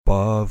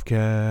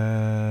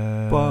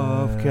Bovcast.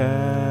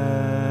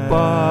 Bovcast.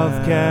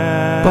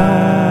 Bovcast.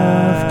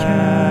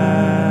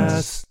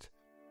 Bovcast.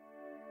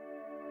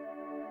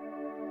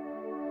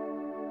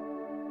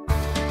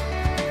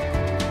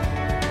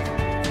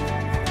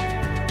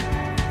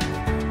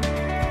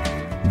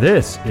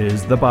 This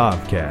is the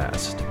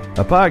Bovcast,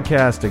 a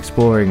podcast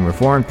exploring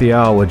Reformed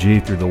theology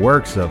through the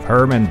works of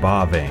Herman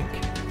Bavinck.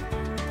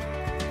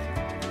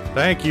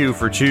 Thank you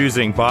for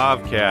choosing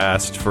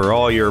Bovcast for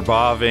all your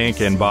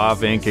Bavinck and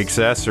Bavinck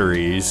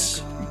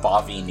accessories.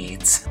 Bobby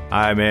needs.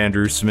 I'm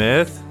Andrew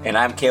Smith. And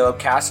I'm Caleb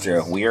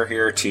Castro. We are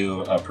here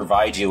to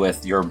provide you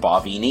with your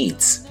Bobby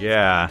needs.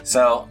 Yeah,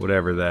 So,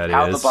 whatever that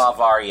how is. the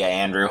Bob are you,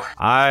 Andrew?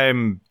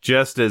 I'm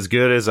just as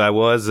good as I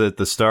was at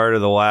the start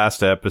of the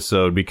last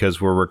episode because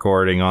we're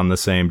recording on the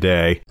same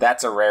day.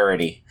 That's a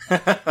rarity.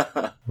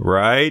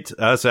 Right?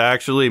 Us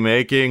actually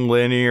making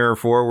linear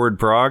forward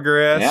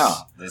progress? Yeah,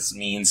 this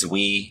means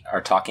we are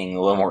talking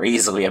a little more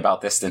easily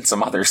about this than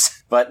some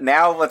others. But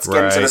now let's get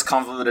into Right. this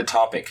convoluted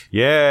topic.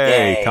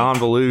 Yay, Yay.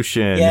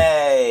 Convolution.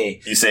 Yay!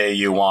 You say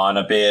you want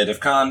a bit of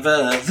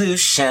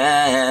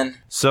convolution.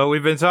 So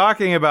we've been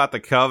talking about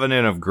the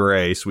covenant of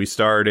grace. We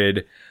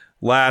started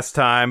last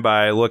time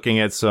by looking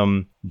at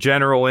some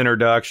general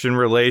introduction,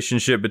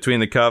 relationship between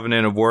the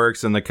covenant of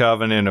works and the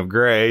covenant of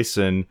grace,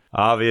 and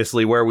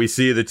obviously where we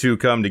see the two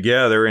come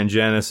together in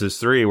Genesis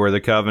 3, where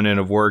the covenant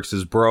of works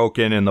is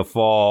broken in the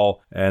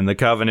fall and the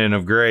covenant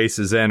of grace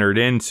is entered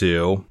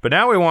into. But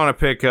now we want to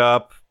pick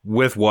up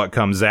with what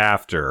comes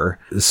after,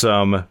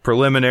 some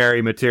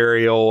preliminary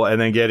material, and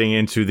then getting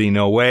into the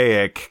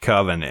Noahic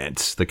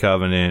covenant, the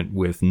covenant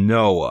with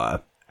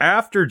Noah.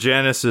 After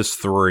Genesis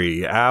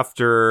 3,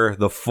 after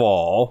the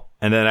fall,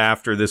 and then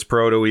after this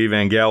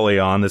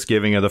proto-evangelion, this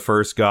giving of the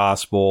first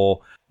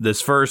gospel,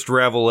 this first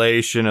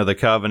revelation of the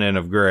covenant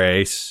of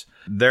grace,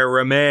 there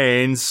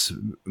remains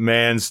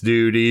man's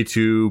duty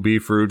to be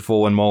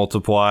fruitful and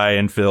multiply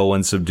and fill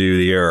and subdue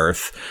the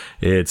earth.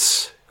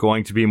 It's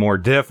going to be more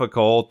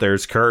difficult.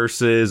 There's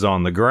curses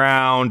on the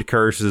ground,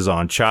 curses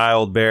on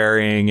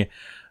childbearing.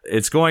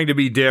 It's going to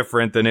be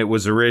different than it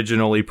was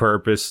originally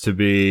purposed to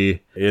be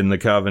in the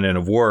covenant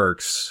of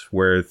works,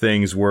 where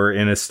things were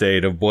in a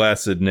state of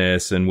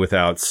blessedness and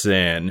without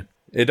sin.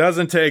 It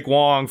doesn't take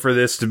long for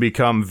this to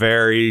become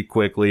very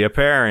quickly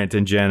apparent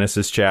in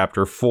Genesis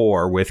chapter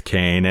 4 with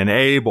Cain and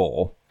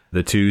Abel,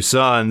 the two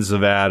sons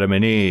of Adam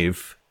and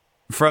Eve.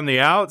 From the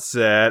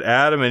outset,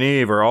 Adam and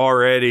Eve are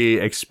already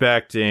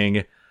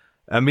expecting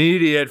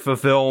immediate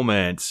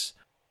fulfillment.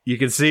 You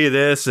can see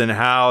this in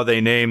how they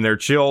name their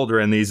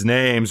children. These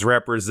names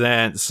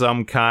represent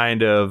some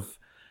kind of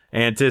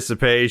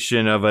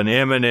anticipation of an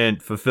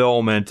imminent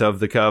fulfillment of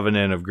the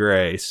covenant of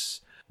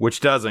grace,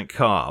 which doesn't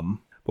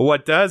come. But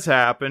what does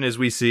happen is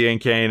we see in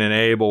Cain and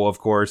Abel, of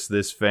course,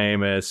 this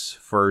famous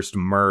first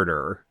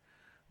murder.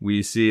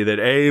 We see that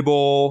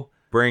Abel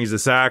brings a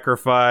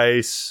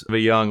sacrifice of a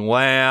young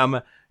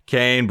lamb.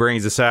 Cain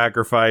brings a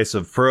sacrifice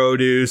of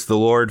produce. The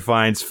Lord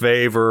finds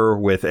favor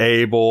with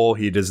Abel.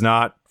 He does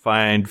not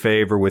find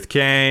favor with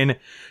Cain.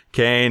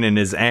 Cain, in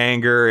his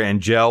anger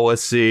and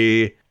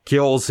jealousy,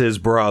 kills his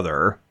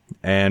brother.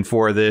 And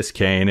for this,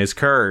 Cain is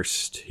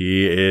cursed.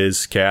 He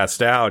is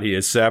cast out. He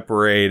is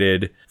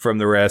separated from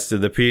the rest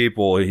of the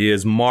people. He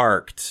is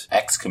marked.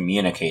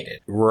 Excommunicated.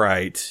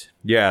 Right.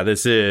 Yeah,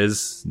 this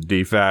is,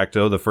 de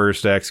facto, the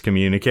first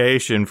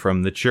excommunication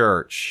from the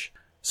church.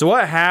 So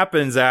what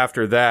happens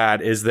after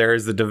that is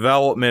there's the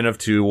development of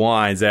two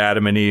lines.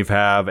 Adam and Eve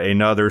have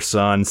another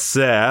son,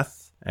 Seth.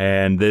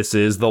 And this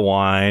is the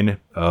line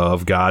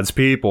of God's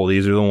people.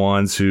 These are the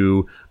ones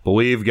who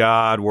believe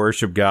God,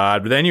 worship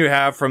God. But then you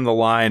have from the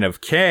line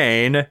of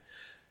Cain,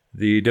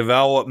 the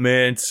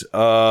development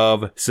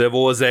of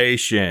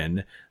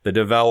civilization, the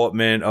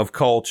development of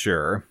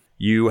culture.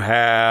 You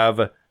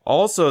have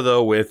also,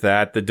 though, with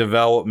that, the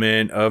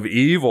development of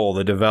evil,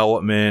 the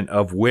development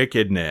of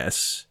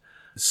wickedness.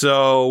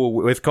 So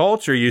with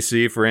culture, you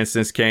see, for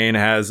instance, Cain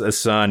has a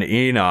son,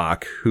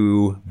 Enoch,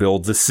 who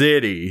builds a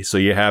city. So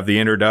you have the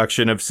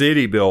introduction of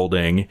city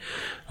building,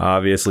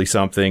 obviously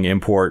something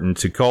important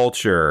to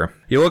culture.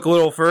 You look a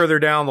little further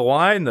down the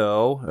line,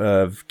 though,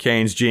 of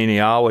Cain's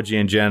genealogy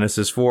in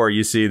Genesis 4,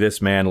 you see this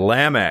man,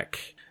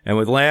 Lamech. And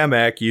with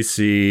Lamech, you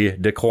see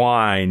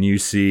decline, you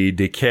see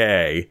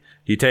decay.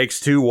 He takes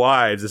two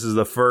wives. This is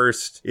the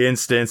first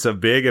instance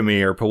of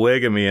bigamy or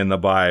polygamy in the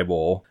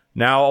Bible.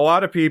 Now, a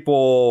lot of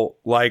people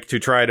like to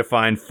try to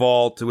find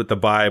fault with the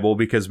Bible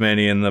because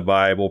many in the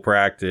Bible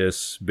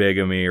practice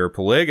bigamy or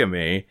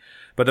polygamy.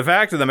 But the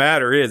fact of the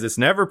matter is, it's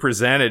never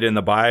presented in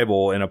the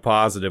Bible in a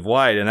positive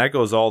light. And that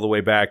goes all the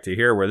way back to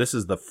here, where this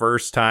is the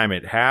first time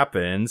it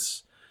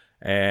happens.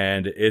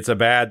 And it's a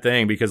bad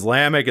thing because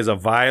Lamech is a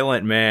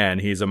violent man.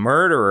 He's a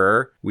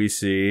murderer, we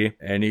see,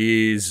 and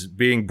he's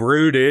being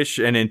brutish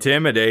and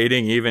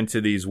intimidating even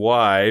to these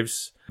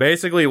wives.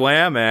 Basically,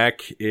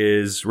 Lamech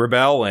is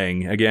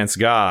rebelling against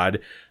God.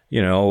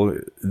 You know,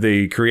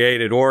 the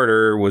created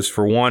order was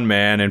for one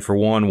man and for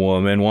one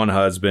woman, one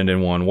husband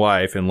and one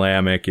wife, and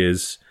Lamech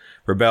is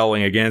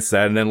rebelling against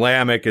that. And then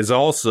Lamech is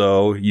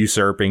also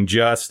usurping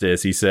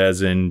justice. He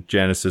says in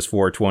Genesis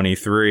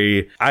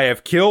 4:23, I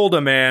have killed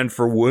a man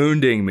for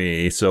wounding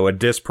me. So a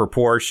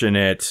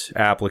disproportionate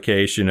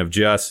application of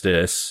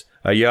justice.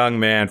 A young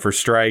man for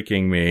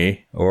striking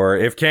me. Or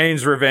if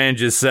Cain's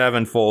revenge is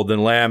sevenfold, then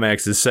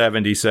Lamech's is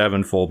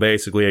 77fold,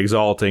 basically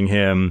exalting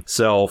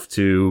himself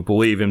to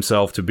believe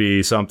himself to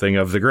be something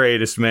of the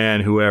greatest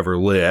man who ever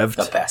lived.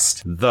 The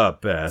best. The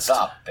best.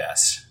 The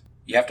best.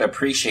 You have to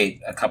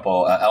appreciate a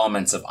couple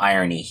elements of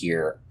irony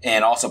here.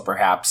 And also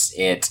perhaps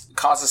it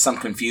causes some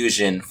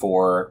confusion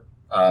for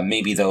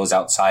maybe those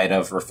outside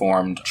of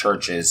Reformed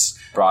churches,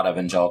 broad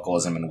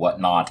evangelicalism and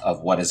whatnot,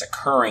 of what is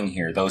occurring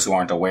here, those who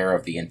aren't aware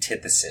of the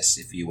antithesis,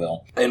 if you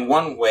will. In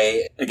one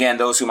way, again,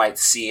 those who might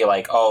see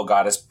like, oh,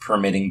 God is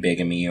permitting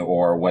bigamy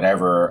or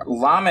whatever,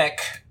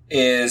 Lamech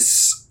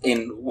is,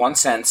 in one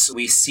sense,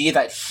 we see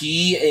that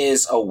he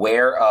is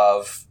aware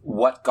of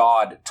what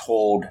God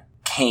told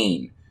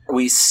Cain.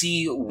 We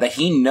see that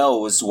he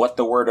knows what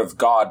the word of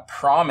God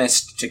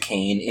promised to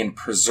Cain in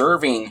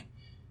preserving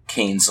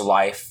Cain's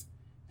life,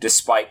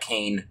 despite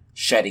Cain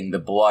shedding the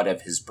blood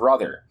of his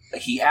brother.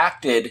 He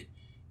acted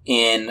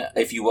in,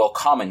 if you will,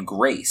 common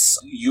grace.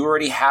 You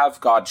already have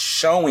God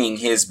showing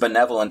his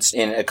benevolence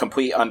in a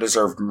complete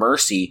undeserved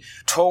mercy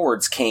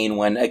towards Cain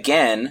when,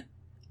 again,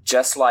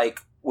 just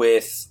like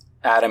with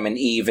Adam and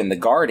Eve in the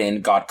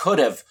garden, God could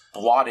have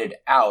blotted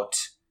out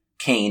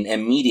Cain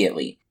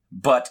immediately.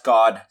 But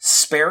God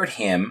spared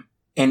him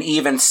and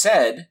even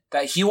said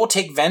that he will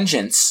take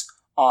vengeance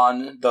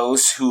on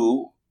those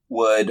who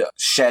would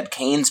shed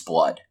Cain's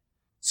blood.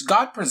 So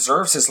God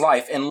preserves his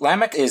life, and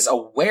Lamech is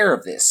aware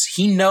of this.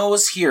 He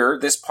knows here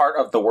this part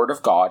of the Word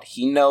of God.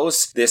 He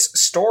knows this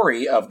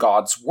story of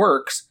God's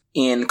works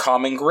in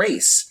common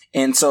grace.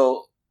 And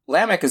so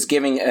Lamech is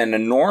giving an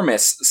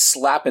enormous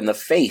slap in the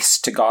face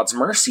to God's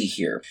mercy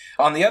here.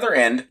 On the other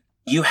end,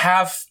 you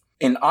have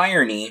an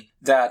irony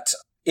that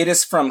it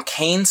is from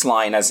Cain's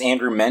line, as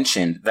Andrew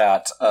mentioned,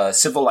 that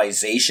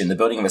civilization, the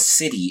building of a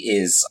city,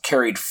 is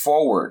carried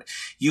forward.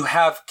 You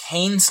have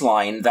Cain's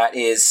line that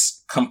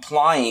is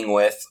complying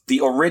with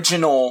the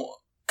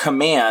original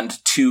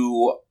command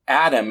to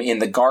Adam in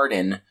the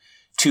garden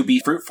to be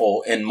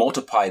fruitful and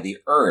multiply the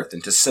earth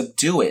and to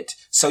subdue it.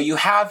 So you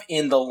have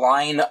in the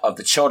line of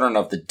the children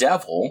of the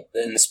devil,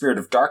 in the spirit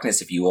of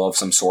darkness, if you will, of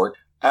some sort,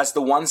 as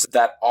the ones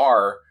that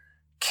are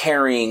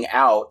carrying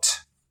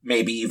out,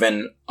 maybe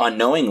even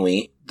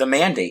unknowingly, the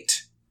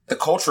mandate, the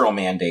cultural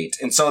mandate.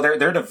 And so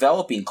they're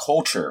developing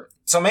culture.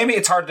 So maybe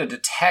it's hard to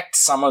detect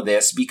some of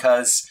this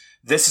because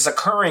this is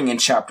occurring in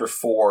chapter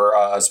 4,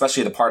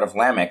 especially the part of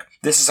Lamech.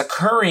 This is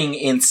occurring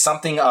in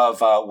something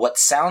of what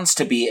sounds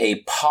to be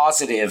a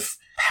positive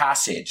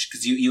passage.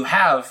 Because you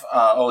have,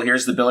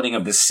 here's the building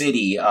of the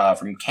city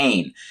from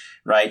Cain,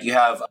 right? You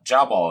have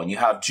Jabal and you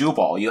have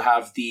Jubal. You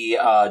have the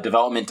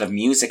development of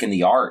music and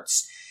the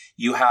arts.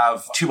 You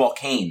have Tubal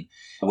Cain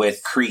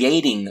with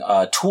creating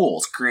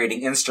tools,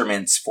 creating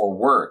instruments for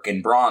work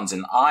in bronze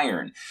and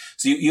iron.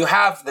 So you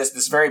have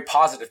this very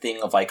positive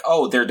thing of like,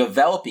 oh, they're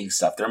developing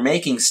stuff, they're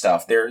making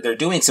stuff, they're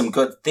doing some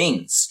good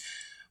things.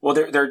 Well,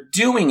 they're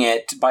doing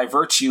it by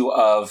virtue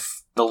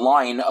of the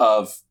line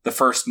of the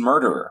first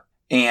murderer.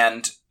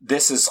 And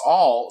this is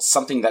all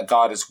something that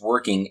God is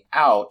working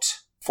out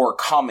for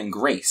common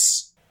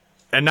grace.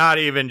 And not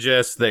even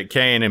just that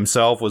Cain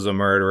himself was a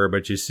murderer,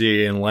 but you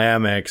see in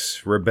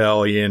Lamech's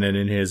rebellion and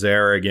in his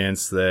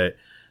arrogance that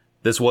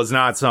this was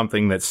not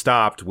something that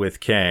stopped with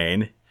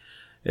Cain.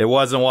 It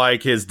wasn't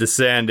like his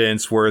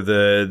descendants were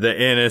the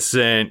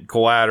innocent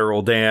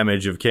collateral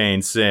damage of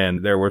Cain's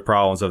sin. There were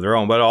problems of their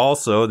own, but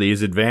also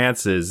these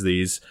advances,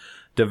 these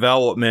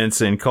developments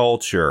in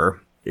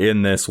culture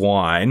in this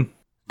line.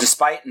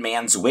 Despite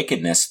man's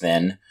wickedness,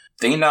 then,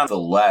 they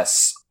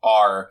nonetheless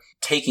are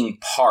taking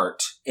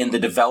part in the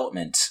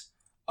development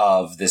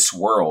of this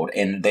world,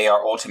 and they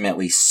are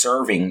ultimately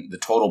serving the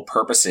total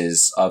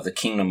purposes of the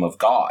kingdom of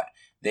God.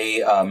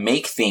 They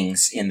make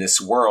things in this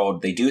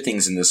world, they do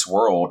things in this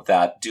world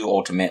that do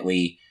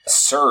ultimately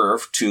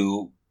serve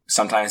to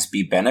sometimes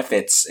be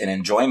benefits and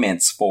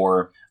enjoyments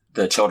for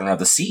the children of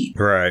the seed,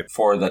 right?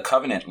 For the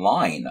covenant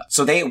line.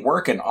 So they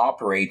work and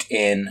operate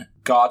in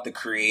God the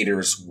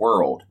Creator's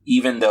world,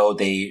 even though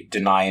they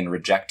deny and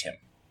reject him.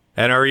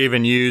 And are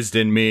even used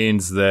in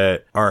means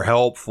that are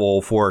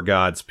helpful for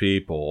God's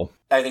people.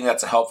 I think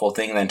that's a helpful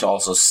thing then to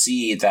also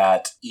see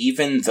that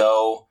even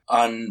though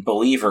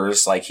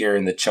unbelievers, like here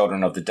in the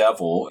children of the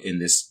devil, in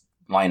this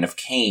line of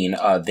Cain,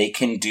 they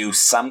can do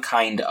some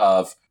kind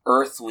of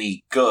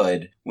earthly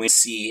good. We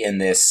see in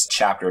this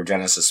chapter of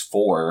Genesis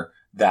 4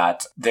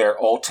 that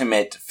their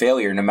ultimate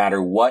failure, no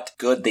matter what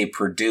good they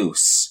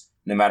produce,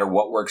 no matter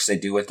what works they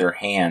do with their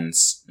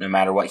hands, no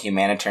matter what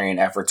humanitarian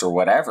efforts or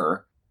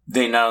whatever,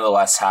 they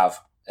nonetheless have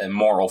a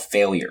moral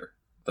failure.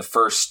 The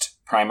first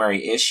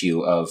primary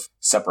issue of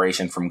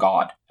separation from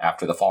God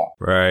after the fall.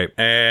 Right.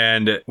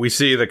 And we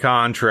see the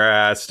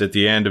contrast at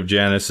the end of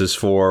Genesis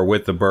 4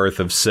 with the birth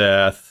of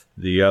Seth.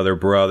 the other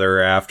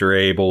brother after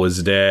Abel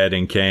is dead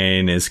and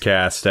Cain is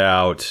cast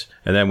out.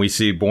 And then we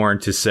see born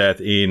to Seth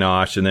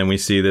Enosh, and then we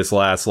see this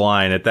last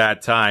line. At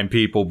that time,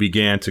 people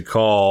began to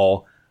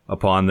call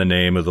upon the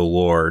name of the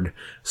Lord.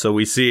 So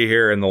we see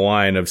here in the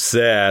line of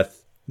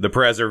Seth, the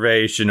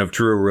preservation of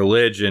true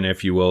religion,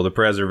 if you will, the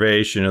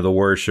preservation of the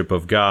worship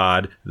of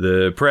God,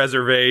 the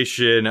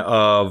preservation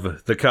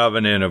of the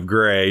covenant of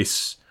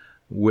grace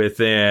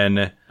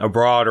within a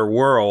broader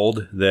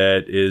world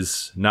that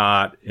is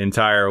not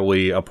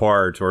entirely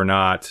apart or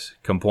not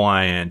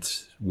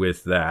compliant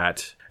with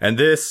that. And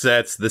this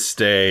sets the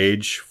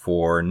stage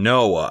for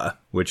Noah,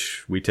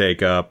 which we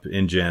take up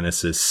in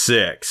Genesis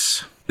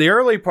 6. The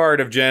early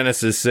part of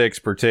Genesis 6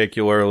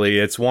 particularly,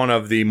 it's one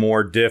of the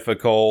more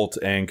difficult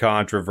and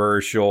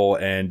controversial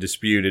and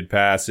disputed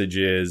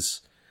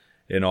passages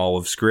in all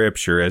of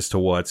Scripture as to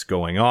what's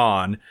going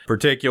on,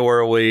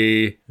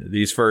 particularly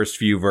these first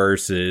few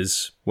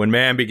verses. When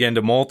man began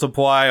to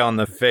multiply on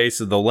the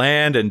face of the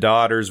land and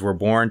daughters were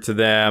born to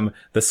them,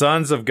 the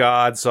sons of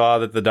God saw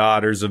that the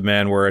daughters of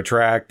men were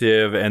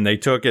attractive, and they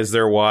took as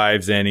their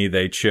wives any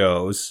they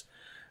chose.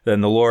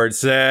 Then the Lord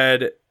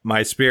said,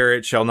 My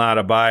spirit shall not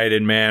abide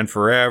in man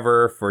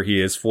forever, for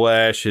he is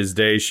flesh, his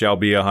days shall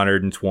be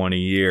 120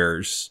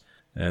 years.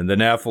 And the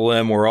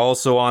Nephilim were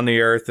also on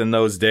the earth in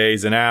those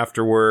days and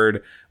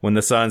afterward, when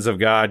the sons of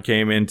God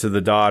came into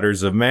the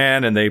daughters of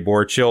man, and they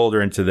bore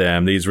children to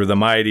them. These were the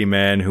mighty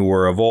men who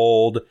were of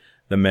old,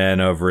 the men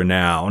of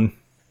renown.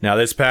 Now,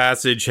 this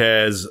passage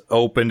has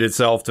opened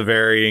itself to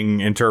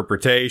varying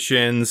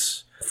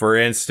interpretations. For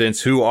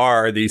instance, who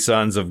are the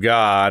sons of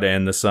God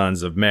and the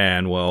sons of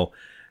man? Well,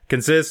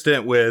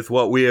 consistent with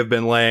what we have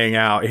been laying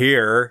out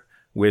here,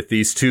 with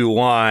these two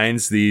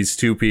lines, these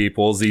two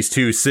peoples, these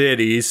two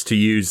cities, to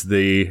use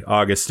the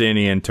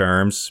Augustinian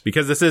terms,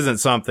 because this isn't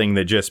something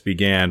that just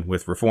began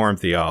with Reformed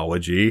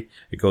theology.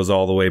 It goes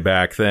all the way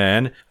back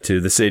then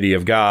to the city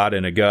of God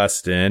in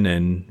Augustine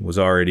and was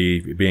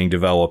already being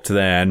developed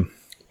then.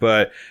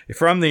 But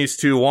from these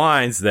two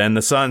lines, then,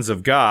 the sons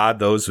of God,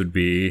 those would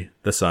be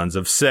the sons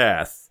of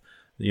Seth,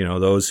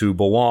 those who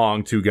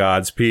belong to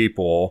God's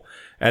people.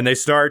 And they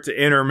start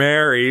to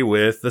intermarry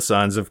with the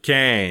sons of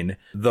Cain,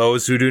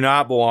 those who do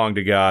not belong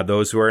to God,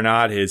 those who are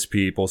not his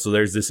people. So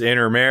there's this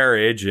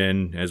intermarriage,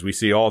 and as we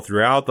see all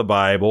throughout the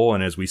Bible,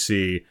 and as we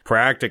see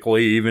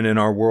practically even in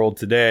our world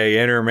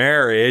today,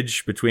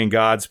 intermarriage between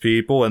God's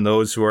people and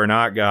those who are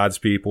not God's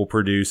people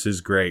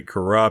produces great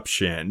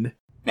corruption.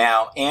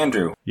 Now,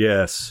 Andrew.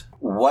 Yes.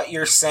 What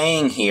you're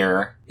saying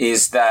here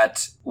is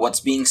that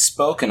what's being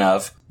spoken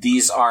of,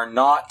 these are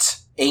not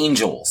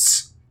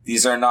angels.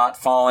 These are not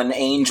fallen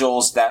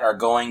angels that are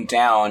going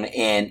down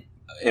and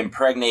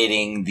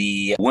impregnating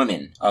the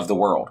women of the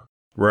world.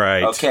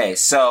 Right. Okay,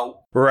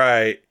 so...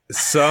 Right.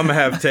 Some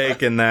have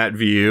taken that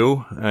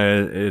view.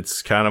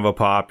 It's kind of a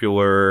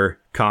popular,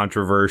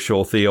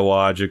 controversial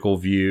theological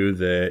view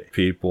that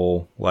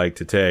people like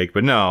to take.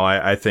 But no,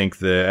 I think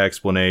the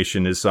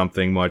explanation is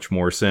something much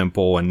more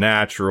simple and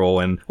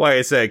natural. And like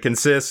I said,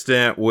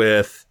 consistent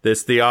with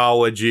this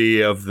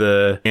theology of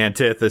the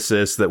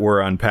antithesis that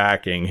we're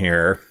unpacking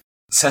here.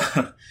 So,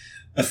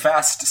 a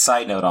fast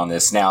side note on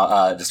this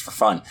now, just for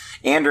fun.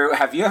 Andrew,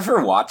 have you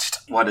ever watched,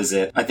 what is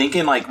it? I think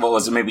in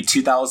maybe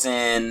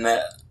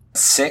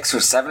 2006 or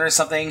 7 or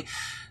something,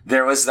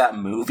 there was that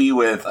movie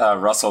with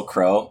Russell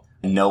Crowe,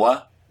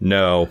 Noah.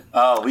 No.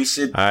 Oh, we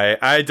should...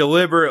 I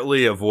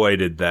deliberately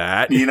avoided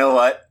that. You know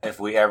what? If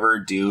we ever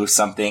do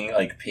something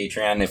like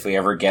Patreon, if we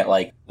ever get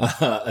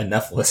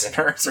enough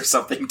listeners or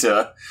something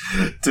to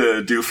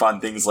do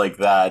fun things like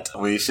that,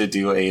 we should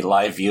do a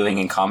live viewing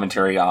and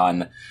commentary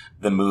on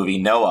the movie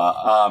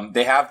Noah.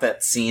 They have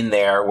that scene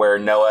there where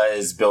Noah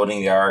is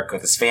building the ark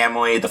with his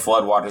family, the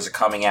floodwaters are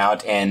coming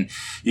out, and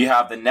you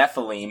have the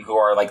Nephilim, who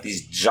are like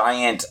these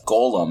giant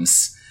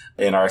golems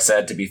and are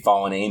said to be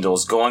fallen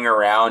angels, going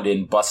around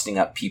and busting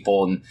up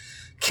people and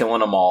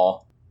killing them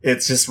all.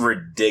 It's just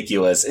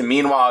ridiculous. And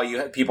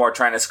meanwhile, people are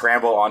trying to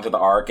scramble onto the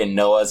ark, and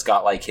Noah's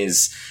got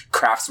his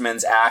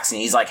craftsman's axe, and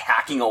he's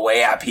hacking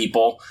away at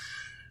people.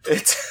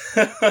 It's...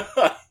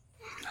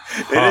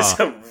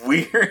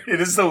 It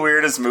is the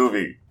weirdest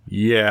movie.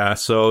 Yeah,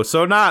 so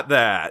not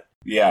that.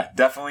 Yeah,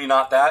 definitely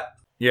not that.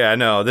 Yeah,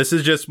 no, this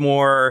is just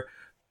more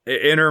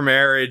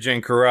intermarriage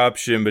and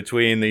corruption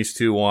between these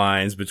two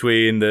lines,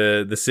 between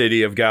the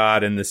city of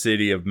God and the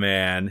city of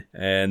man,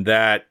 and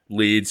that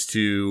leads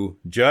to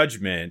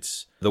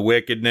judgment. The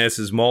wickedness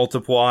is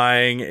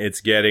multiplying,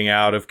 it's getting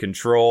out of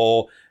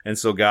control, and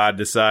so God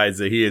decides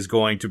that he is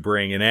going to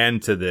bring an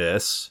end to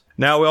this.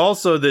 Now,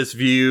 also this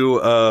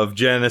view of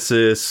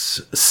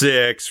Genesis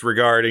 6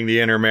 regarding the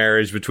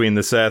intermarriage between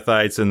the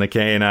Sethites and the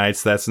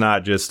Cainites, that's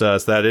not just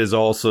us. That is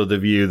also the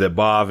view that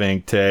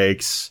Bavinck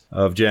takes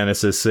of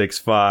Genesis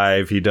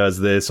 6:5. He does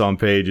this on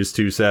pages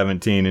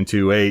 217 and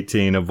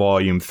 218 of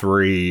Volume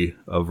 3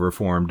 of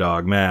Reformed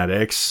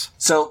Dogmatics.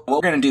 So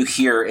what we're going to do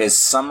here is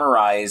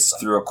summarize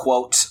through a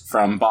quote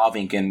from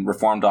Bavinck in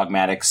Reformed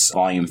Dogmatics,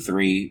 Volume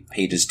 3,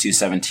 pages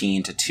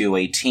 217 to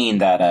 218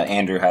 that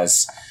Andrew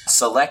has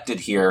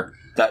selected here,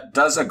 that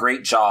does a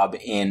great job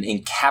in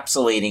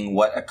encapsulating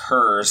what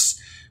occurs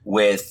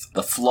with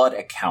the flood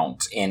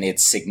account and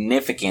its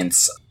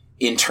significance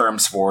in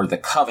terms for the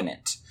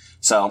covenant.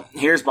 So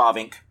here's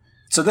Bavinck.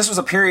 So this was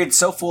a period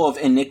so full of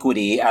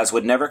iniquity as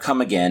would never come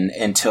again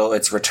until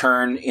its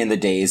return in the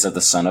days of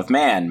the Son of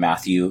Man,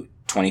 Matthew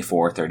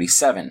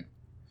 24:37.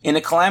 In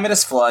a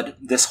calamitous flood,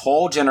 this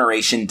whole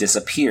generation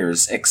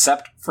disappears,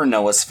 except for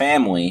Noah's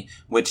family,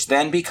 which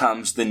then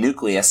becomes the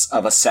nucleus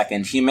of a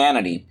second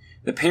humanity.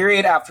 The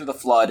period after the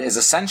flood is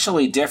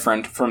essentially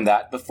different from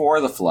that before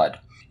the flood.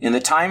 In the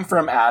time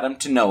from Adam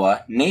to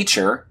Noah,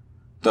 nature,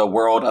 the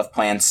world of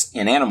plants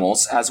and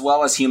animals, as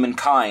well as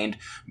humankind,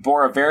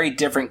 bore a very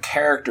different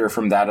character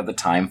from that of the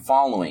time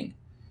following.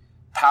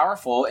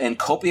 Powerful and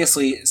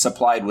copiously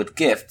supplied with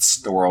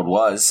gifts, the world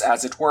was,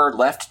 as it were,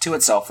 left to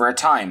itself for a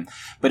time,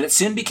 but it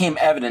soon became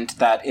evident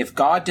that if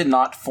God did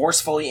not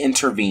forcefully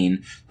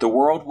intervene, the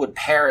world would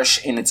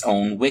perish in its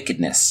own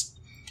wickedness.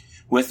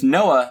 With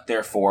Noah,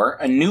 therefore,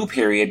 a new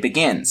period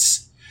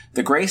begins.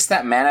 The grace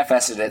that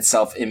manifested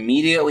itself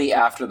immediately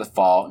after the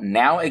fall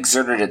now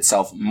exerted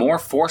itself more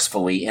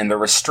forcefully in the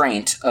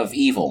restraint of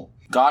evil.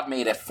 God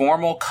made a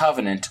formal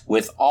covenant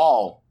with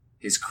all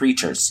his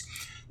creatures.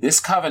 This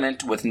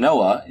covenant with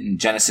Noah in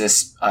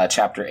Genesis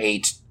chapter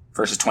 8,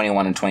 verses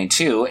 21 and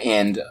 22,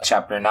 and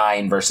chapter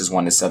 9, verses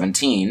 1 to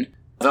 17,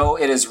 though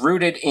it is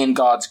rooted in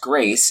God's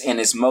grace and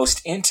is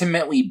most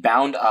intimately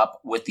bound up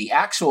with the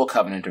actual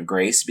covenant of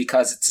grace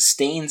because it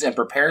sustains and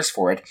prepares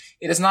for it,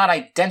 it is not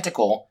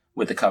identical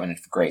with the covenant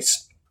of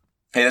grace.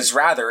 It is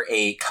rather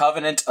a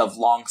covenant of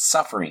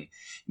long-suffering,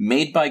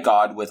 made by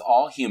God with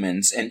all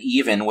humans and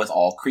even with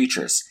all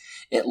creatures.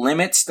 It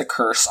limits the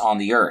curse on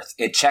the earth.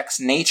 It checks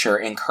nature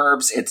and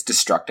curbs its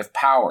destructive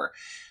power.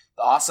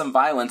 The awesome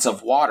violence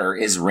of water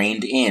is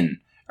reined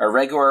in. A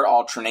regular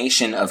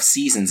alternation of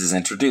seasons is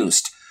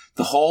introduced.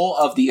 The whole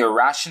of the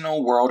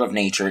irrational world of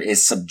nature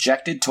is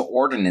subjected to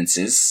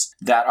ordinances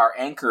that are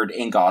anchored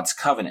in God's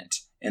covenant,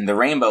 and the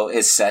rainbow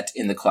is set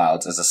in the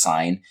clouds as a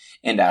sign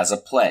and as a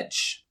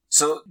pledge.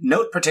 So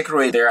note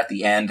particularly there at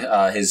the end,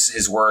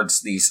 his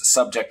words, these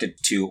subjected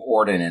to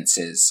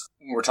ordinances.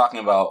 When we're talking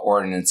about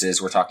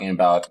ordinances, we're talking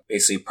about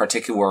basically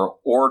particular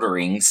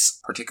orderings,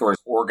 particular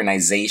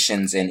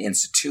organizations and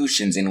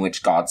institutions in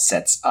which God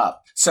sets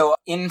up. So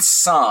in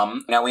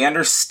sum, now we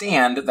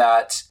understand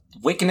that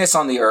wickedness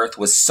on the earth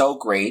was so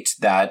great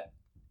that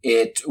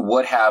it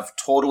would have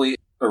totally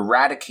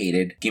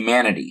eradicated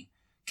humanity.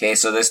 Okay,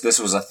 so this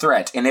was a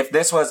threat. And if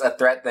this was a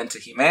threat then to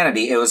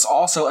humanity, it was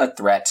also a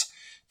threat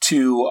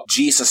to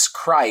Jesus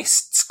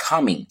Christ's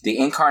coming, the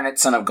incarnate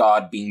Son of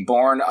God being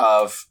born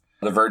of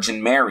the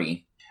Virgin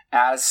Mary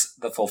as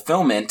the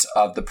fulfillment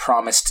of the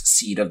promised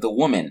seed of the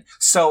woman.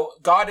 So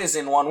God is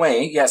in one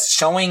way, yes,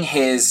 showing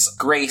his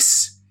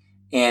grace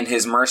and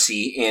his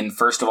mercy in,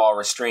 first of all,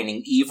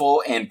 restraining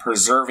evil and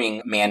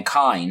preserving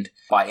mankind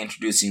by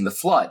introducing the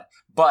flood.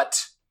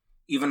 But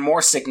even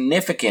more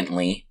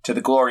significantly, to the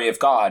glory of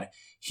God,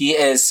 he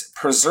is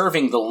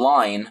preserving the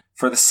line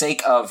for the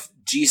sake of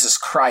Jesus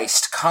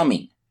Christ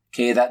coming.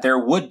 Okay, that there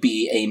would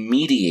be a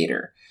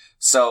mediator.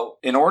 So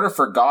in order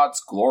for God's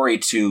glory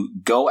to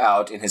go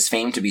out and his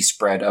fame to be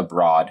spread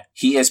abroad,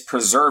 he is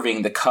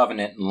preserving the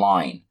covenant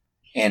line,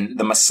 and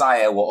the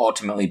Messiah will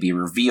ultimately be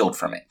revealed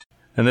from it.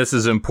 And this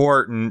is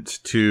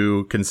important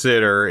to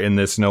consider in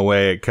this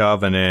Noahic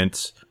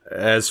covenant.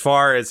 As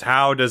far as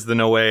how does the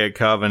Noahic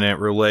covenant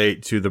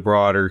relate to the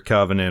broader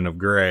covenant of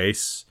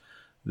grace,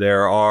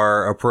 there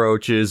are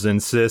approaches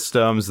and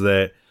systems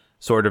that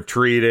sort of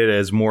treat it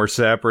as more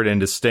separate and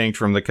distinct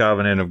from the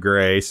covenant of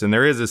grace. And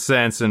there is a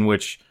sense in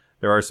which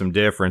there are some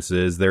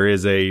differences. There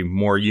is a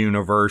more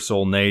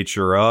universal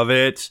nature of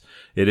it.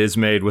 It is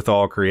made with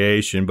all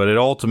creation, but it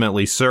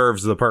ultimately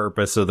serves the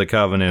purpose of the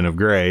covenant of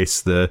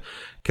grace, the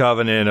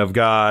covenant of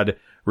God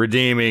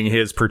redeeming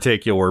his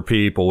particular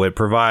people. It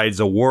provides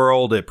a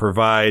world, it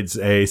provides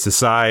a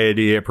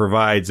society, it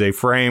provides a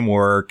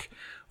framework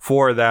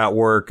for that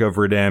work of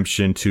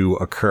redemption to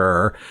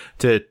occur.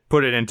 To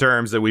put it in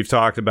terms that we've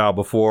talked about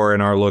before in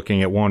our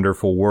looking at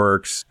wonderful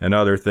works and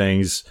other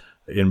things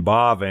in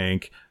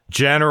Bavinck,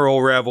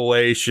 general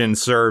revelation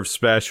serves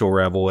special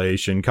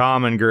revelation.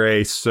 Common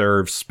grace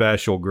serves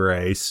special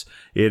grace.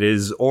 It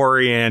is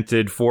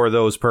oriented for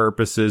those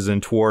purposes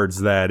and towards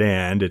that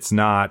end. It's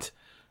not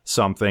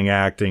something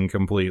acting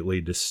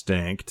completely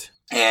distinct.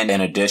 And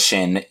in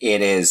addition,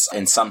 it is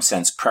in some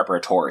sense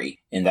preparatory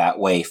in that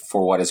way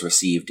for what is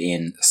received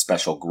in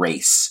special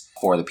grace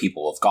for the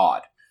people of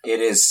God. It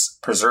is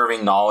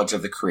preserving knowledge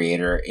of the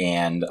Creator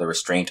and the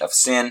restraint of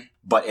sin,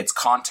 but its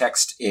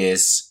context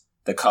is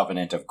the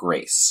covenant of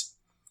grace.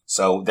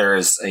 So there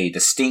is a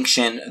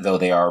distinction, though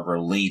they are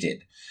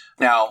related.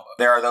 Now,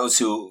 there are those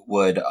who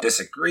would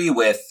disagree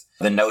with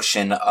the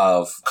notion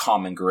of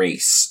common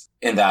grace,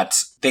 in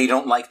that they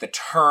don't like the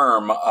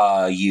term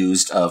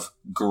used of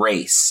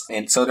grace.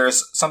 And so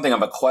there's something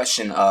of a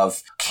question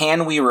of,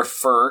 can we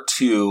refer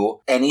to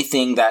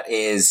anything that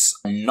is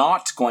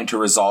not going to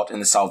result in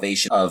the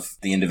salvation of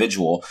the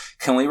individual?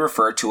 Can we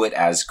refer to it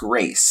as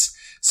grace?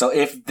 So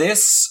if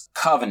this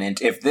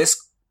covenant, if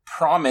this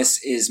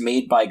promise is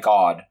made by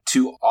God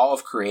to all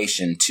of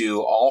creation,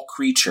 to all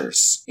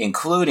creatures,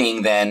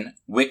 including then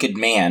wicked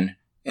man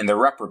and the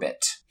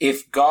reprobate,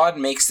 if God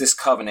makes this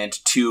covenant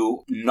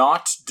to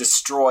not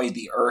destroy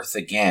the earth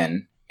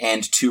again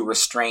and to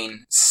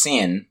restrain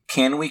sin,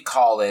 can we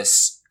call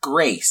this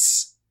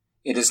grace?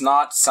 It is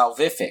not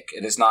salvific.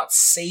 It is not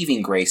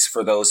saving grace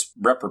for those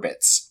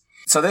reprobates.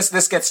 So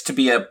this gets to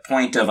be a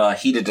point of a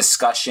heated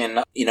discussion,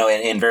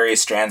 in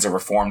various strands of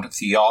Reformed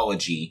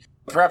theology.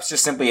 Perhaps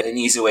just simply an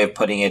easy way of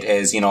putting it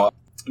is,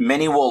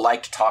 many will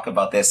like to talk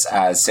about this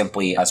as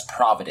simply as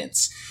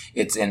providence.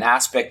 It's an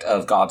aspect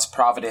of God's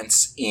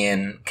providence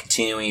in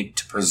continuing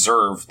to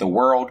preserve the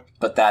world,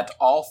 but that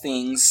all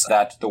things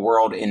that the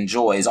world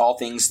enjoys, all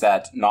things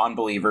that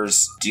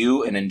non-believers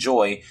do and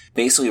enjoy,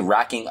 basically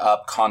racking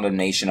up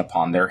condemnation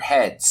upon their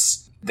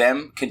heads.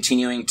 Them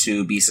continuing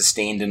to be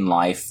sustained in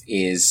life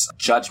is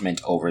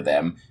judgment over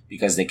them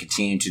because they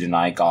continue to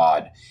deny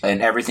God.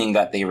 And everything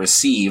that they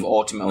receive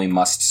ultimately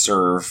must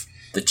serve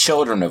the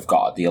children of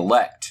God, the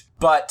elect.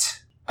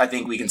 But I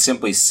think we can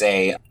simply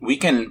say we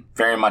can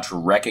very much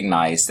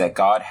recognize that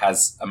God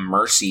has a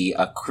mercy,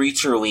 a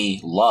creaturely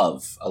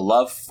love, a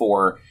love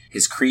for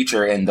his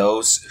creature and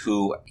those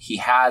who he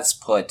has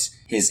put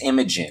his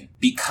image in.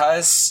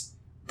 Because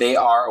they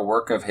are a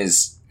work of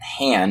his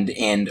hand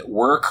and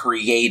were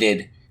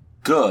created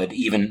good,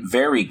 even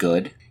very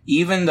good,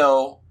 even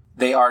though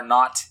they are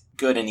not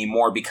good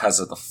anymore because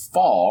of the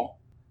fall,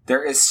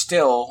 there is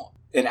still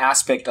an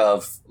aspect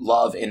of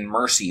love and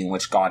mercy in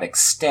which God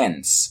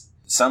extends.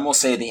 Some will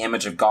say the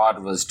image of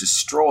God was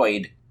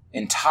destroyed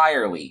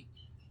entirely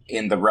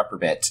in the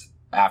reprobate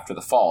after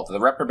the fall. The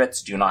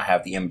reprobates do not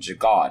have the image of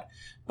God.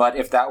 But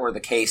if that were the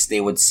case,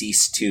 they would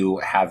cease to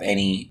have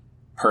any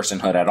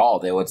personhood at all.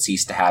 They would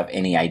cease to have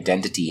any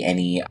identity,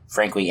 any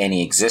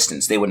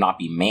existence. They would not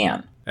be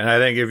man. And I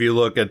think if you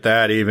look at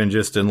that, even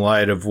just in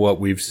light of what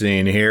we've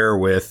seen here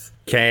with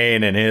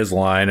Cain and his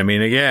line,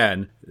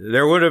 again,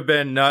 there would have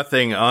been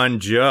nothing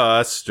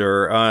unjust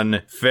or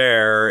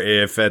unfair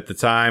if at the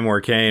time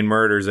where Cain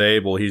murders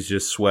Abel, he's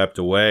just swept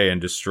away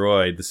and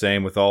destroyed. The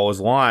same with all his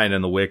line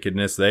and the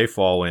wickedness they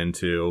fall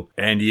into.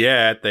 And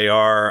yet they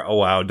are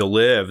allowed to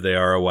live. They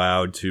are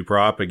allowed to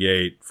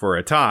propagate for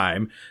a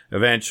time.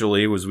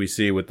 Eventually, as we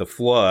see with the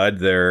flood,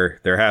 there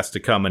has to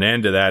come an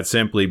end to that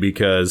simply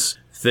because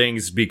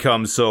things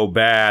become so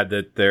bad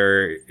that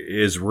there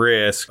is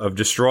risk of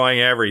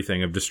destroying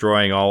everything, of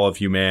destroying all of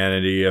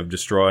humanity, of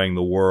destroying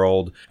the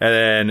world. And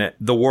then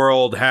the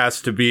world has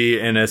to be,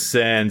 in a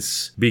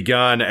sense,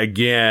 begun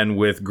again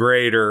with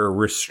greater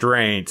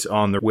restraint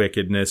on the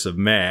wickedness of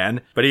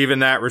man. But even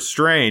that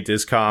restraint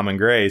is common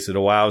grace. It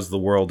allows the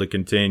world to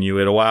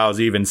continue. It allows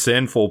even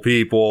sinful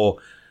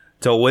people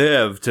to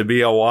live, to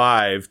be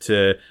alive,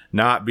 to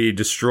not be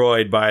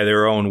destroyed by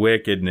their own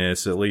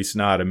wickedness, at least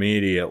not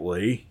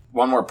immediately.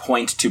 One more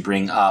point to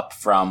bring up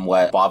from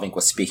what Bavinck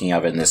was speaking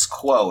of in this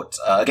quote,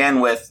 again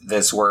with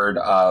this word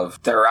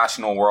of the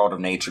irrational world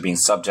of nature being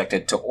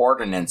subjected to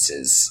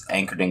ordinances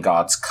anchored in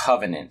God's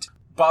covenant.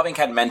 Bavinck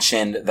had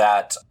mentioned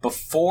that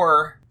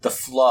before the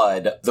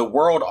flood, the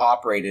world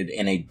operated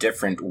in a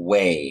different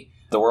way.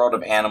 The world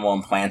of animal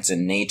and plants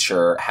and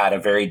nature had a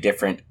very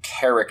different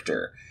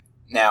character.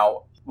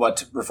 Now,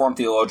 what Reformed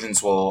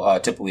theologians will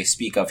typically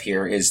speak of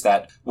here is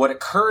that what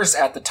occurs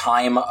at the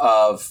time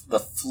of the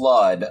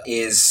flood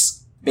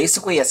is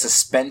basically a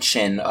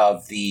suspension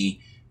of the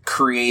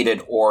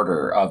created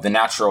order, of the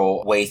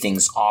natural way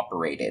things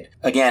operated.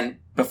 Again,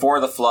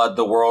 before the flood,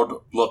 the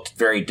world looked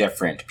very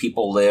different.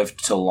 People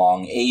lived to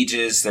long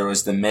ages. There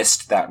was the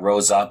mist that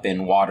rose up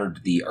and watered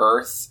the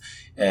earth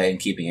and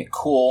keeping it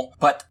cool.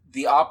 But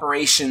the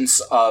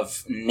operations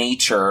of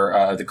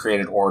nature, the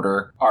created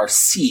order, are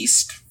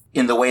ceased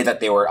in the way that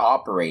they were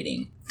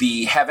operating.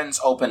 The heavens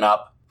open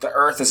up, the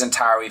earth is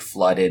entirely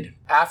flooded.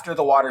 After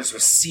the waters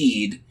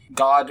recede,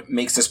 God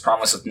makes this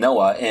promise with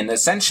Noah, and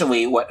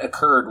essentially what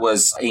occurred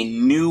was a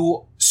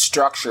new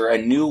structure, a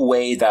new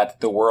way that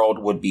the world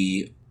would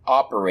be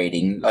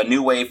operating, a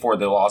new way for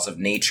the laws of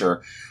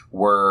nature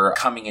were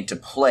coming into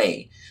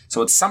play.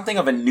 So it's something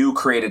of a new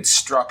created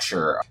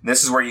structure.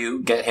 This is where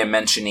you get him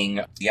mentioning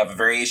you have a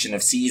variation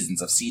of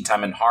seasons, of seed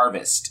time and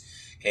harvest,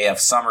 of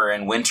summer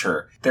and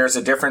winter. There's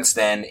a difference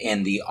then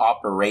in the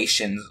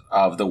operations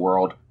of the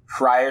world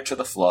prior to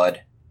the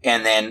flood,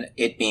 and then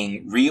it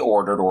being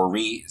reordered or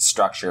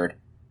restructured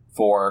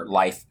for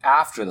life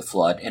after the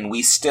flood. And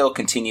we still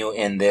continue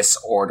in this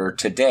order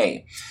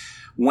today.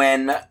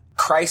 When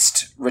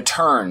Christ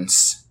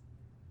returns,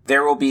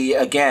 there will be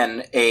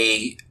again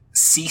a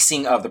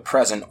ceasing of the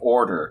present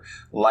order,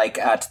 like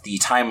at the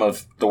time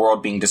of the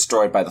world being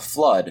destroyed by the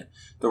flood.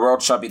 The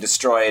world shall be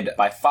destroyed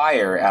by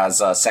fire, as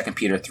 2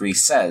 Peter 3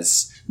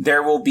 says.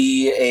 There will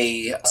be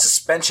a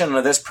suspension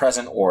of this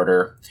present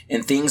order,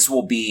 and things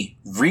will be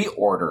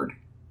reordered,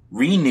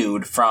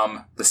 renewed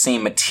from the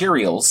same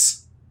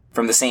materials,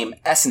 from the same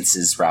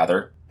essences,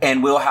 rather,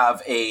 And we'll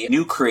have a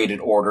new created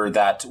order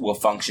that will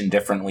function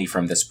differently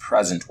from this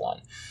present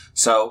one.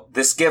 So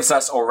this gives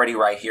us already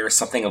right here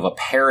something of a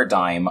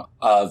paradigm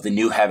of the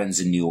new heavens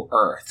and new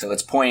earth. So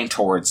it's pointing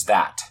towards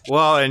that.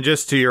 Well, and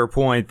just to your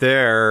point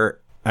there,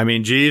 I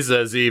mean,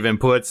 Jesus even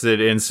puts it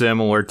in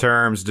similar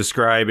terms,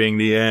 describing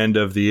the end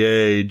of the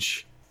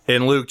age.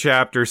 In Luke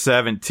chapter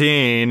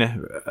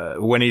 17,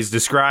 when he's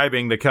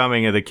describing the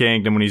coming of the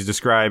kingdom, when he's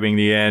describing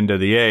the end of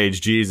the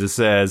age, Jesus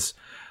says,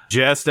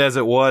 "Just as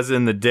it was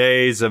in the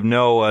days of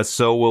Noah,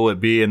 so will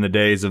it be in the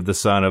days of the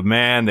Son of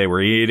Man. They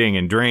were eating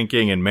and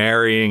drinking and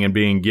marrying and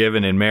being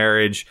given in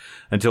marriage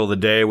until the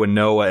day when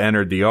Noah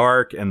entered the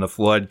ark and the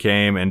flood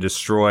came and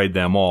destroyed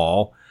them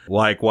all.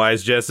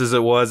 Likewise, just as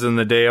it was in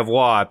the day of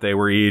Lot, they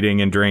were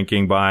eating and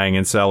drinking, buying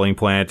and selling,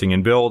 planting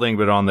and building.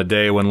 But on the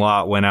day when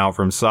Lot went out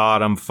from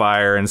Sodom,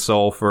 fire and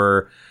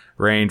sulfur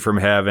rained from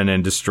heaven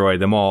and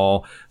destroyed them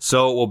all.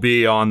 So it will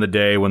be on the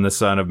day when the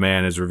Son of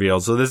Man is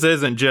revealed." So this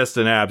isn't just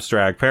an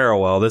abstract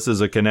parallel. This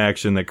is a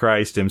connection that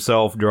Christ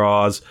himself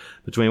draws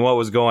between what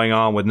was going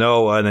on with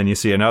Noah, and then you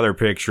see another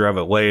picture of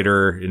it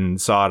later in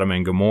Sodom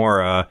and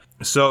Gomorrah.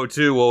 So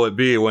too will it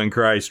be when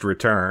Christ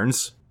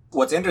returns.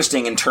 What's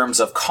interesting in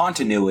terms of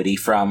continuity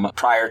from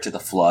prior to the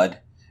flood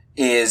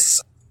is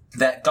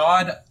that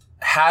God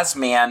has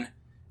man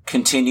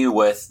continue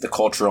with the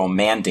cultural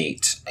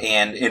mandate.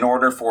 And in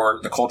order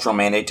for the cultural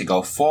mandate to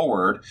go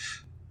forward,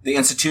 the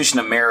institution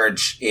of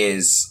marriage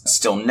is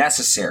still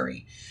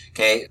necessary.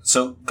 Okay,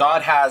 so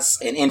God has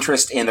an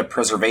interest in the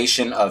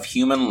preservation of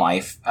human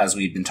life, as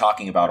we've been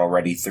talking about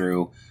already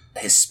through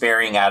his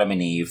sparing Adam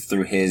and Eve,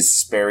 through his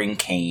sparing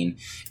Cain,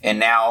 and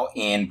now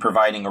in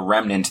providing a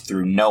remnant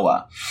through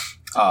Noah.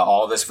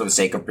 All this for the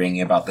sake of bringing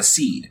about the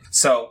seed.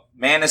 So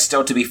man is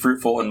still to be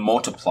fruitful and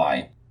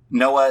multiply.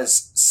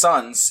 Noah's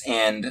sons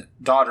and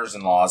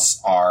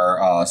daughters-in-laws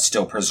are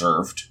still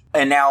preserved.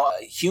 And now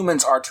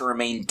humans are to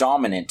remain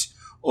dominant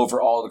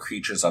over all the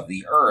creatures of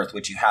the earth,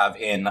 which you have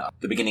in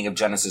the beginning of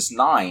Genesis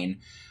 9,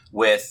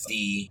 with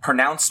the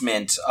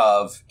pronouncement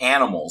of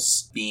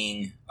animals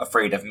being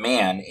afraid of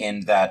man,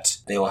 in that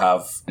they will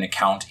have an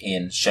account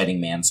in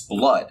shedding man's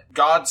blood.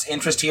 God's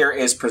interest here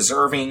is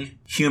preserving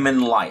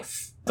human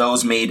life,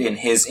 those made in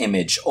his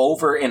image,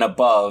 over and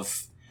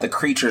above the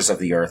creatures of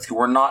the earth who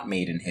were not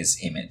made in his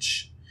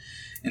image.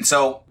 And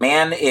so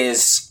man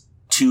is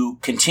to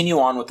continue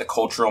on with the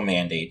cultural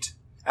mandate.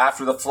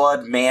 After the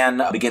flood,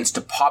 man begins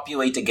to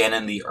populate again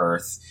in the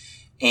earth,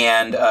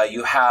 and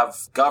you have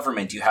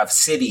government, you have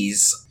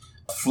cities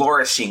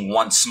flourishing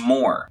once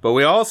more. But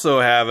we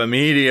also have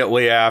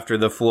immediately after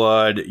the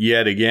flood,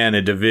 yet again,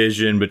 a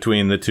division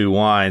between the two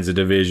lines, a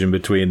division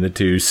between the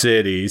two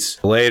cities.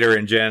 Later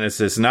in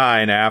Genesis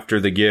 9, after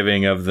the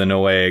giving of the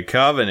Noahic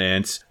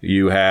covenant,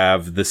 you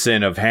have the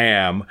sin of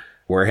Ham,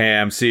 where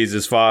Ham sees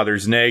his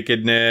father's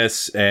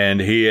nakedness, and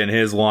he and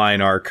his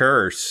line are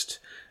cursed.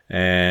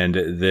 And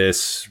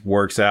this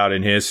works out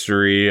in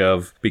history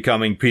of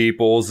becoming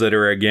peoples that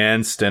are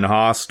against and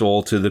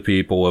hostile to the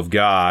people of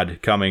God,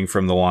 coming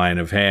from the line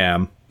of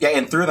Ham. Yeah,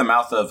 and through the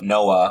mouth of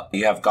Noah,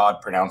 you have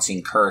God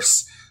pronouncing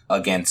curse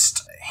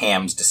against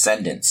Ham's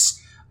descendants,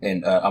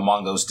 and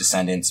among those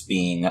descendants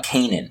being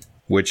Canaan.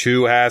 Which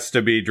who has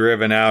to be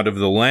driven out of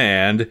the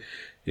land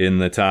in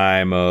the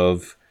time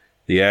of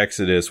the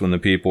Exodus, when the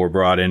people were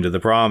brought into the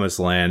promised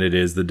land? It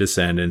is the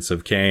descendants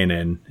of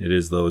Canaan. It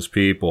is those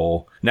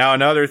people. Now,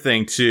 another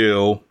thing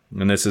too,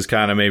 and this is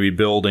kind of maybe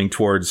building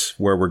towards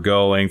where we're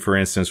going, for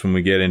instance, when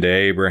we get into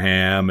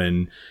Abraham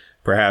and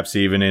perhaps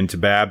even into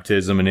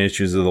baptism and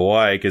issues of the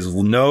like, is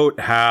note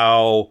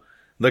how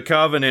the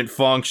covenant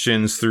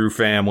functions through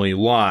family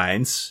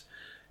lines.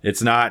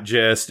 It's not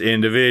just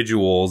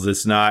individuals.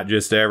 It's not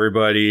just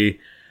everybody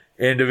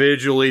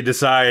individually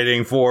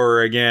deciding for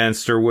or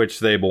against or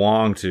which they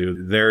belong to.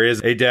 There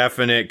is a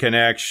definite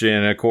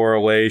connection, a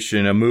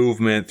correlation, a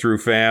movement through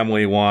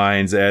family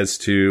lines as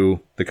to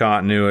the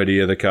continuity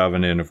of the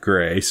covenant of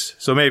grace.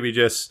 So maybe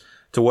just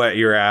to whet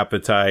your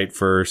appetite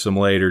for some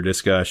later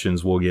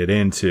discussions we'll get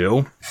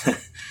into.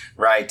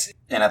 Right.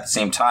 And at the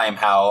same time,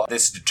 how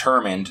this is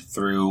determined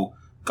through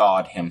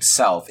God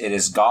himself. It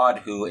is God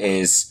who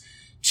is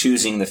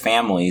choosing the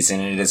families,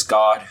 and it is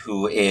God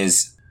who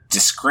is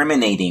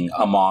discriminating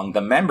among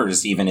the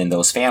members even in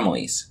those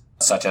families,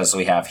 such as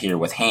we have here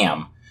with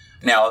Ham.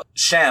 Now,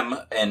 Shem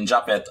and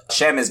Japheth,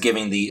 Shem is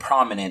giving the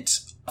prominent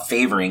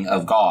favoring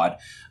of God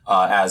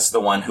as the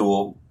one who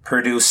will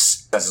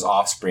produce as his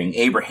offspring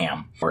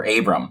Abraham, or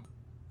Abram.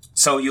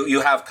 So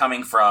you have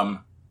coming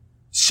from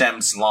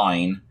Shem's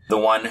line, the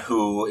one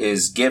who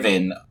is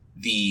given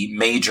the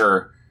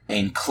major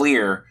and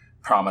clear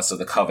promise of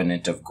the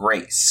covenant of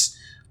grace.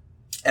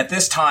 At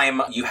this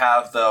time, you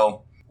have,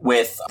 though,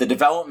 with the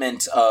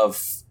development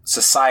of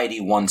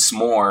society once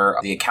more,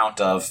 the account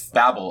of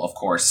Babel, of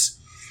course,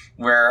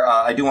 where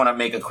I do want to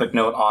make a quick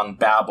note on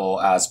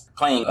Babel as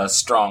playing a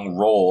strong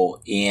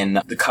role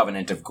in the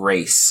covenant of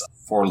grace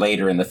for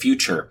later in the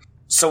future.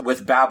 So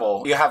with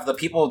Babel, you have the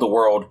people of the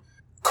world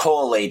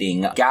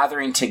collating,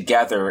 gathering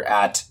together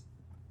at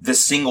the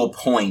single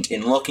point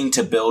in looking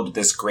to build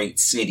this great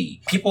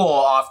city. People will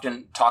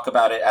often talk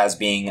about it as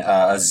being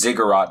a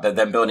ziggurat,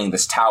 them building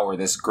this tower,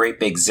 this great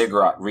big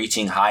ziggurat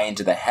reaching high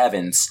into the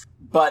heavens.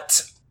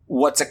 But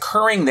what's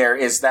occurring there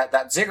is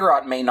that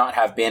ziggurat may not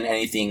have been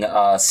anything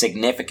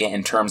significant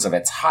in terms of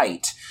its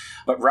height,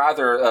 but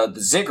rather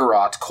the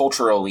ziggurat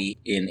culturally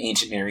in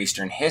ancient Near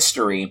Eastern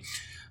history,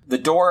 the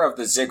door of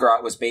the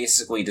ziggurat was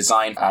basically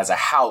designed as a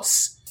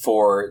house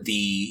for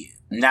the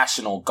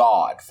national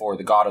god, for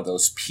the god of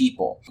those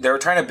people. They were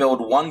trying to build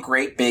one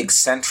great big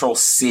central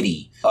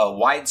city, a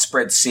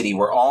widespread city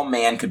where all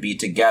man could be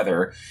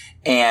together,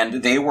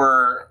 and they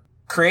were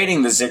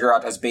creating the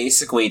ziggurat as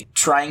basically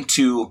trying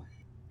to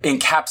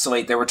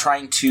encapsulate, they were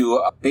trying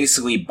to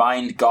basically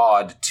bind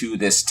God to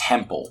this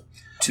temple,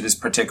 to this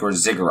particular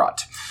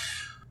ziggurat.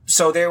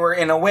 So they were,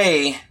 in a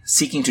way,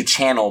 seeking to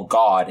channel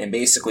God and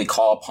basically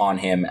call upon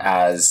him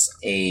as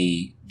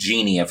a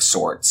genie of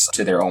sorts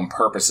to their own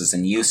purposes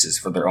and uses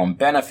for their own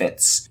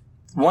benefits.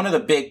 One of the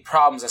big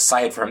problems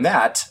aside from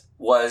that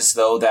was,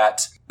 though,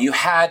 that you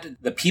had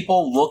the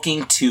people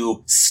looking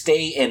to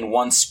stay in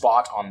one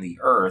spot on the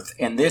earth,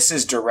 and this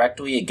is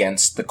directly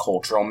against the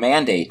cultural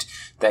mandate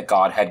that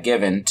God had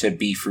given to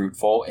be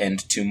fruitful and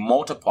to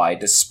multiply,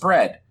 to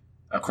spread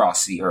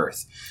across the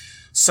earth.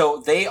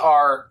 So they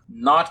are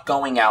not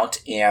going out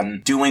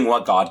and doing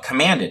what God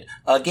commanded,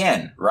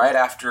 again, right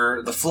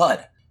after the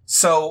flood.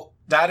 So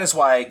that is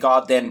why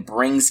God then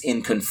brings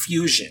in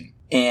confusion,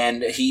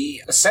 and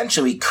he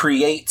essentially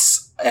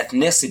creates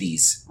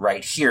ethnicities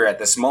right here at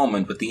this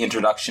moment with the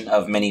introduction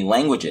of many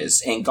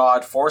languages. And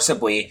God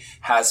forcibly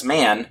has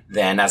man,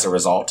 then, as a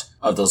result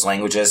of those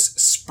languages,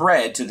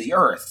 spread to the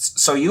earth.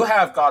 So you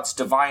have God's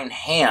divine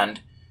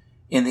hand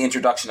in the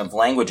introduction of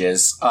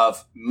languages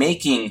of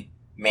making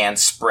man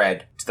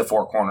spread to the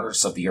four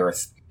corners of the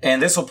earth.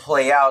 And this will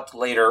play out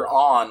later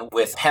on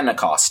with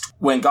Pentecost.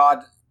 When God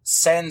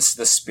sends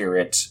the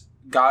Spirit,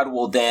 God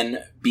will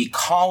then be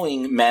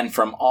calling men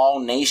from all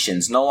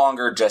nations, no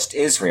longer just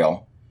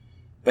Israel,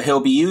 but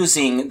he'll be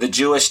using the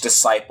Jewish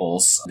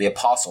disciples, the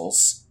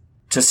apostles,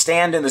 to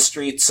stand in the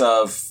streets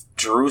of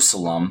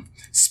Jerusalem,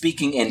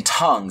 speaking in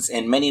tongues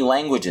in many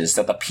languages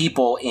that the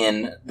people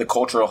in the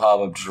cultural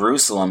hub of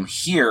Jerusalem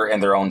hear in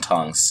their own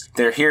tongues.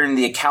 They're hearing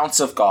the accounts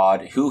of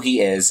God, who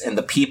he is, and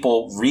the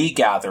people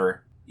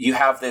regather. You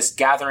have this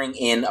gathering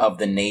in of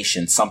the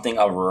nation, something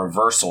of a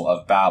reversal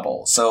of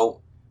Babel.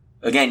 So,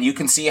 again, you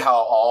can see how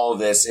all of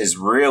this is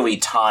really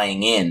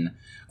tying in.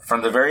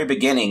 From the very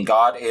beginning,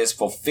 God is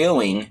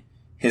fulfilling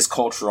his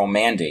cultural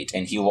mandate,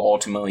 and he will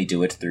ultimately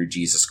do it through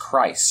Jesus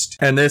Christ.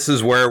 And this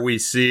is where we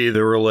see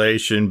the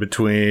relation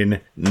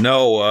between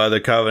Noah, the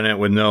covenant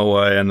with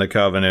Noah, and the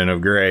covenant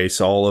of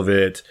grace, all of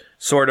it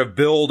sort of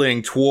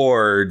building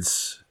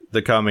towards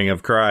the coming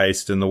of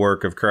Christ and the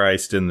work of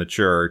Christ in the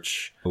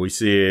church. We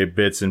see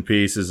bits and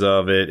pieces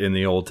of it in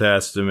the Old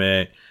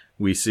Testament.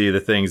 We see the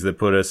things that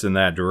put us in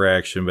that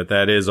direction, but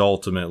that is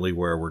ultimately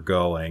where we're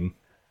going.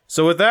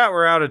 So with that,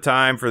 we're out of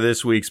time for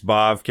this week's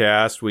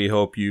Bovcast. We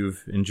hope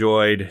you've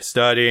enjoyed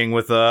studying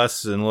with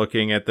us and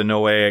looking at the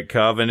Noahic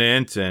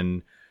covenant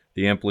and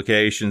the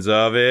implications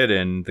of it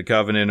and the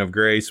covenant of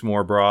grace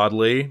more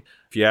broadly.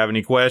 If you have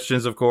any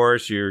questions, of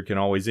course, you can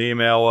always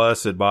email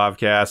us at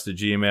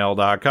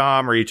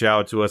bovcast@gmail.com. Reach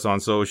out to us on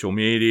social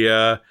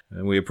media,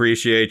 and we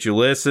appreciate you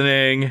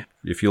listening.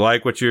 If you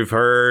like what you've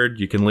heard,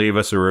 you can leave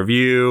us a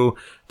review,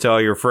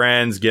 tell your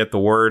friends, get the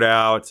word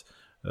out.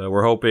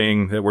 We're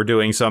hoping that we're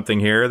doing something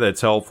here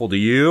that's helpful to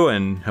you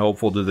and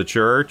helpful to the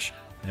church,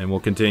 and we'll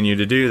continue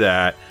to do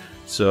that.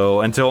 So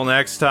until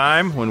next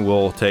time, when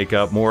we'll take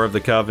up more of the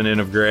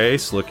covenant of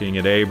grace, looking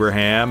at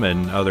Abraham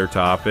and other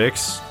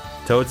topics,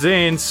 tot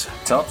zines.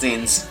 Tot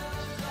zines.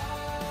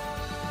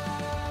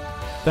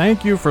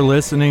 Thank you for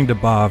listening to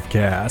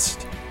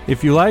Bovcast.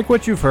 If you like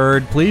what you've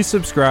heard, please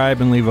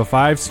subscribe and leave a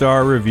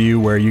 5-star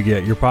review where you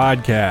get your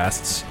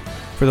podcasts.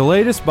 For the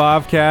latest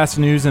Bovcast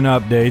news and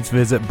updates,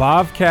 visit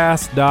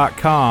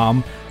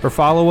bovcast.com or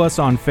follow us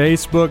on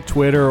Facebook,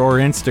 Twitter, or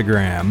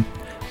Instagram.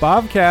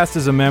 Bovcast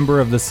is a member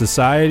of the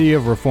Society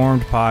of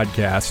Reformed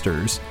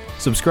Podcasters.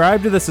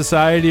 Subscribe to the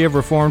Society of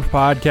Reformed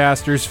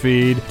Podcasters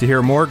feed to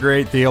hear more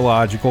great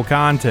theological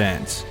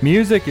content.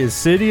 Music is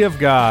City of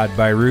God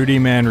by Rudy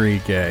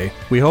Manrique.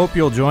 We hope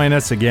you'll join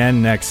us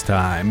again next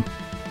time.